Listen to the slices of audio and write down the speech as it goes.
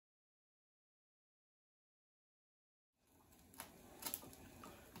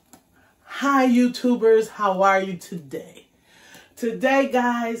Hi YouTubers, how are you today? Today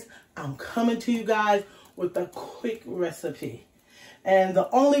guys, I'm coming to you guys with a quick recipe. And the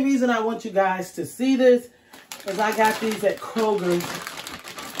only reason I want you guys to see this is I got these at Kroger's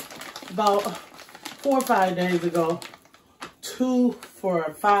about 4 or 5 days ago. 2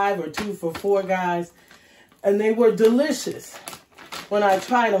 for $5 or 2 for $4 guys. And they were delicious when I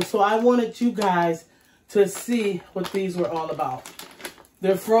tried them. So I wanted you guys to see what these were all about.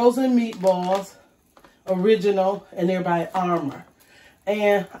 They're frozen meatballs, original, and they're by Armour.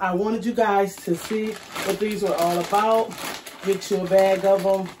 And I wanted you guys to see what these were all about. Get you a bag of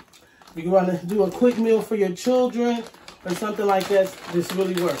them. If you want to do a quick meal for your children or something like this, this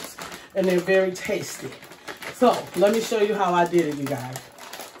really works. And they're very tasty. So, let me show you how I did it, you guys.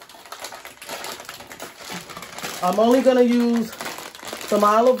 I'm only going to use some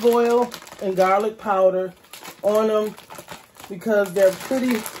olive oil and garlic powder on them because they're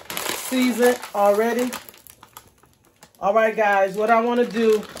pretty seasoned already. All right, guys, what I want to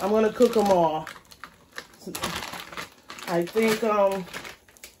do, I'm going to cook them all. I think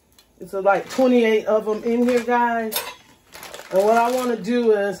it's like 28 of them in here, guys. And what I want to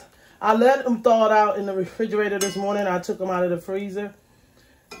do is, I let them thaw out in the refrigerator this morning. I took them out of the freezer.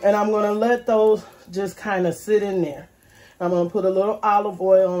 And I'm going to let those just kind of sit in there. I'm going to put a little olive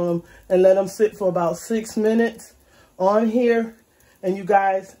oil on them and let them sit for about 6 minutes on here. And you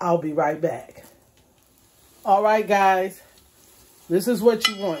guys, I'll be right back. All right, guys. This is what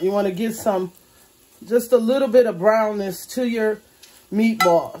you want. You want to get just a little bit of brownness to your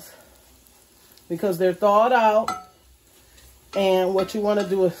meatballs because they're thawed out. And what you want to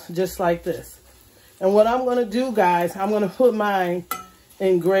do is just like this. And what I'm going to do, guys, I'm going to put mine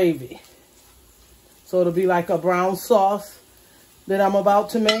in gravy. So it'll be like a brown sauce that I'm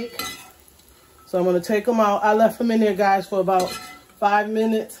about to make. So I'm going to take them out. I left them in there, guys, for about 5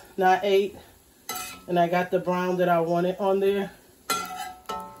 minutes, not 8. And I got the brown that I wanted on there.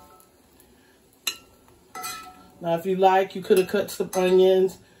 Now, if you like, you could have cut some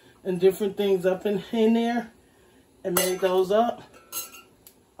onions and different things up in there and made those up.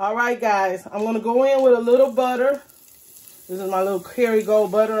 All right, guys, I'm going to go in with a little butter. This is my little Kerrygold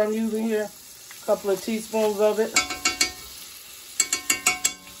butter I'm using here. A couple of teaspoons of it.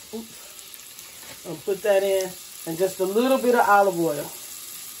 Oops. I'll put that in. And just a little bit of olive oil.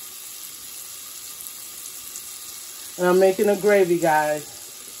 And I'm making a gravy, guys.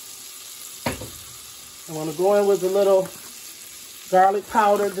 I'm going to go in with a little garlic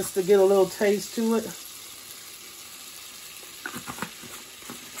powder just to get a little taste to it.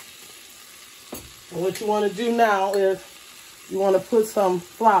 And what you want to do now is you want to put some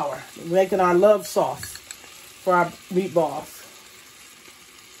flour. We're making our love sauce for our meatballs.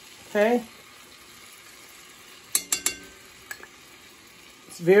 Okay?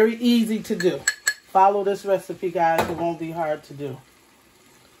 It's very easy to do. Follow this recipe, guys. It won't be hard to do.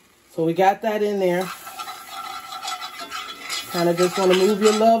 So we got that in there. Kind of just want to move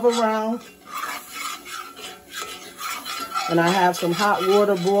your love around. And I have some hot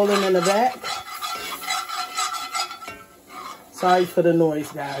water boiling in the back. Sorry for the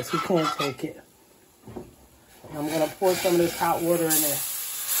noise, guys. You can't take it. I'm going to pour some of this hot water in there.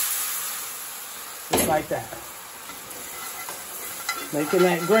 Just like that. Making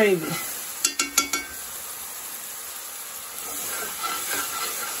that gravy.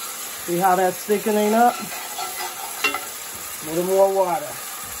 See how that's thickening up? A little more water.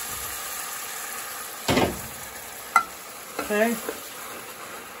 Okay?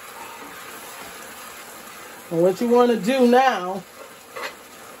 And what you want to do now,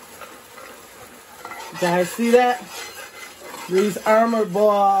 you guys see that? These Armour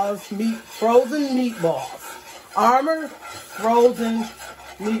balls, frozen meatballs. Armour frozen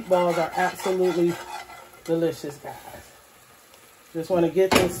meatballs are absolutely delicious, guys. Just want to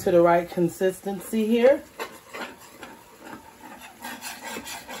get this to the right consistency here.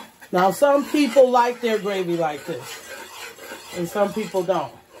 Now, some people like their gravy like this, and some people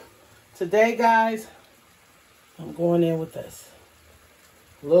don't. Today, guys, I'm going in with this.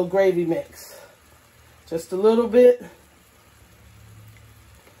 A little gravy mix. Just a little bit.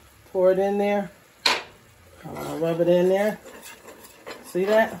 Pour it in there. I'm going to rub it in there. See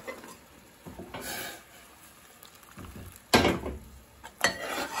that?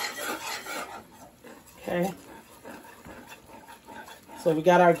 Okay. So we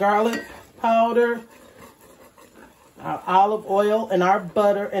got our garlic powder, our olive oil, and our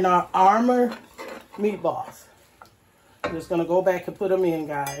butter, and our Armour meatballs. I'm just going to go back and put them in,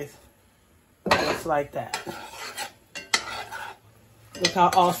 guys. Just like that. Look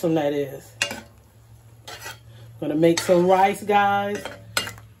how awesome that is. I'm going to make some rice, guys.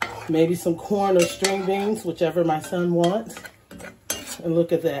 Maybe some corn or string beans, whichever my son wants. And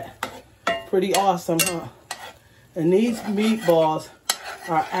look at that. Pretty awesome, huh? And these meatballs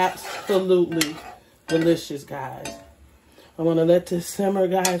are absolutely delicious, guys. I'm going to let this simmer,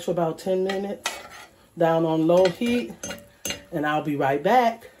 guys, for about 10 minutes down on low heat. And I'll be right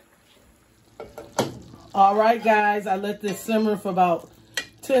back. All right, guys. I let this simmer for about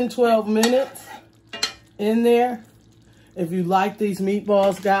 10, 12 minutes in there. If you like these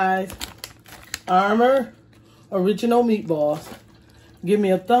meatballs, guys, Armour original meatballs, give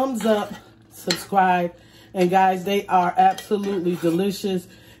me a thumbs up, subscribe, and guys, they are absolutely delicious.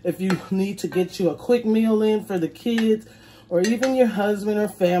 If you need to get you a quick meal in for the kids or even your husband or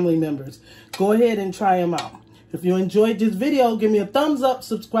family members, go ahead and try them out. If you enjoyed this video, give me a thumbs up,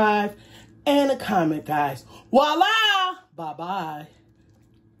 subscribe, and a comment, guys. Voila! Bye-bye.